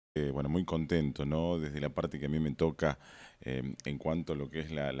Bueno, muy contento, ¿no? Desde la parte que a mí me toca en cuanto a lo que es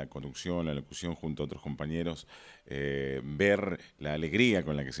la conducción, la locución junto a otros compañeros, ver la alegría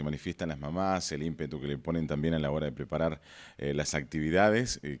con la que se manifiestan las mamás, el ímpetu que le ponen también a la hora de preparar las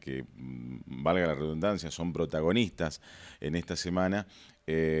actividades, que, valga la redundancia, son protagonistas en esta semana.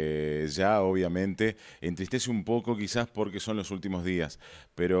 Ya obviamente entristece un poco quizás porque son los últimos días,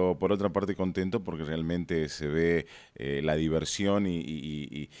 pero por otra parte contento porque realmente se ve la diversión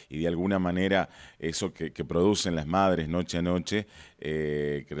y de alguna manera eso que producen las madres noche a noche,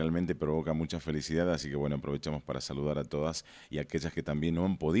 que realmente provoca mucha felicidad. Así que bueno, aprovechamos para saludar a todas y a aquellas que también no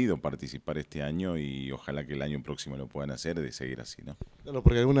han podido participar este año y ojalá que el año próximo lo puedan hacer de seguir así, ¿no? Claro,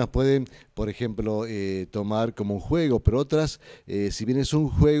 porque algunas pueden, por ejemplo, tomar como un juego, pero otras, si bien es un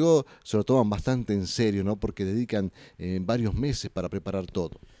juego, se lo toman bastante en serio, ¿no? Porque dedican varios meses para preparar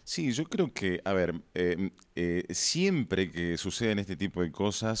todo. Sí, yo creo que, a ver, siempre que suceden este tipo de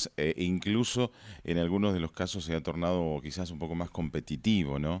cosas, incluso en algunos de los casos se ha tornado quizás un poco más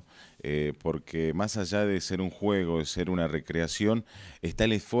competitivo, ¿no? Porque más allá de ser un juego, de ser una recreación, está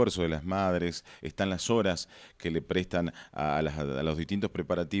el esfuerzo de las madres, están las horas que le prestan a los distintos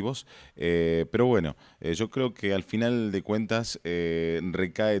preparativos, pero bueno, yo creo que al final de cuentas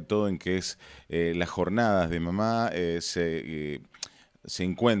recae todo en que es las jornadas de mamá, se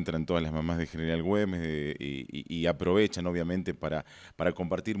encuentran todas las mamás de General Güemes y aprovechan obviamente para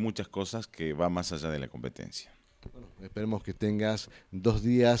compartir muchas cosas que va más allá de la competencia. Bueno, esperemos que tengas 2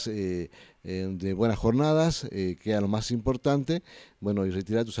 días de buenas jornadas, que es lo más importante. Bueno, y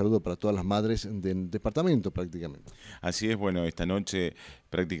retirar tu saludo para todas las madres del departamento prácticamente. Así es, bueno, esta noche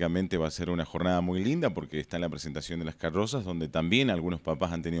prácticamente va a ser una jornada muy linda porque está en la presentación de las carrozas, donde también algunos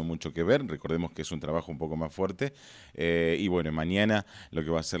papás han tenido mucho que ver. Recordemos que es un trabajo un poco más fuerte. Y bueno, mañana lo que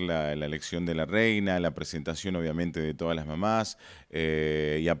va a ser la elección de la reina, la presentación obviamente de todas las mamás.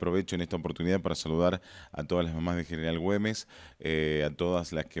 Y aprovecho en esta oportunidad para saludar a todas las mamás de General Güemes, a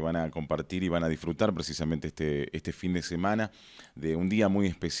todas las que van a compartir y van a disfrutar precisamente este fin de semana de un día muy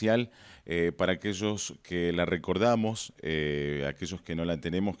especial, para aquellos que la recordamos, aquellos que no la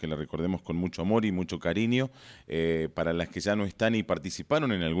tenemos, que la recordemos con mucho amor y mucho cariño, para las que ya no están y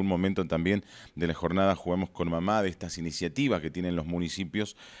participaron en algún momento también de la jornada Jugamos con Mamá, de estas iniciativas que tienen los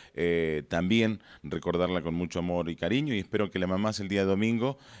municipios, también recordarla con mucho amor y cariño, y espero que la mamás el día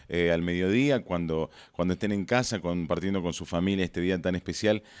domingo, al mediodía, cuando estén en casa compartiendo con su familia este día tan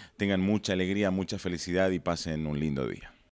especial, tengan mucha alegría, mucha felicidad y pasen un lindo día.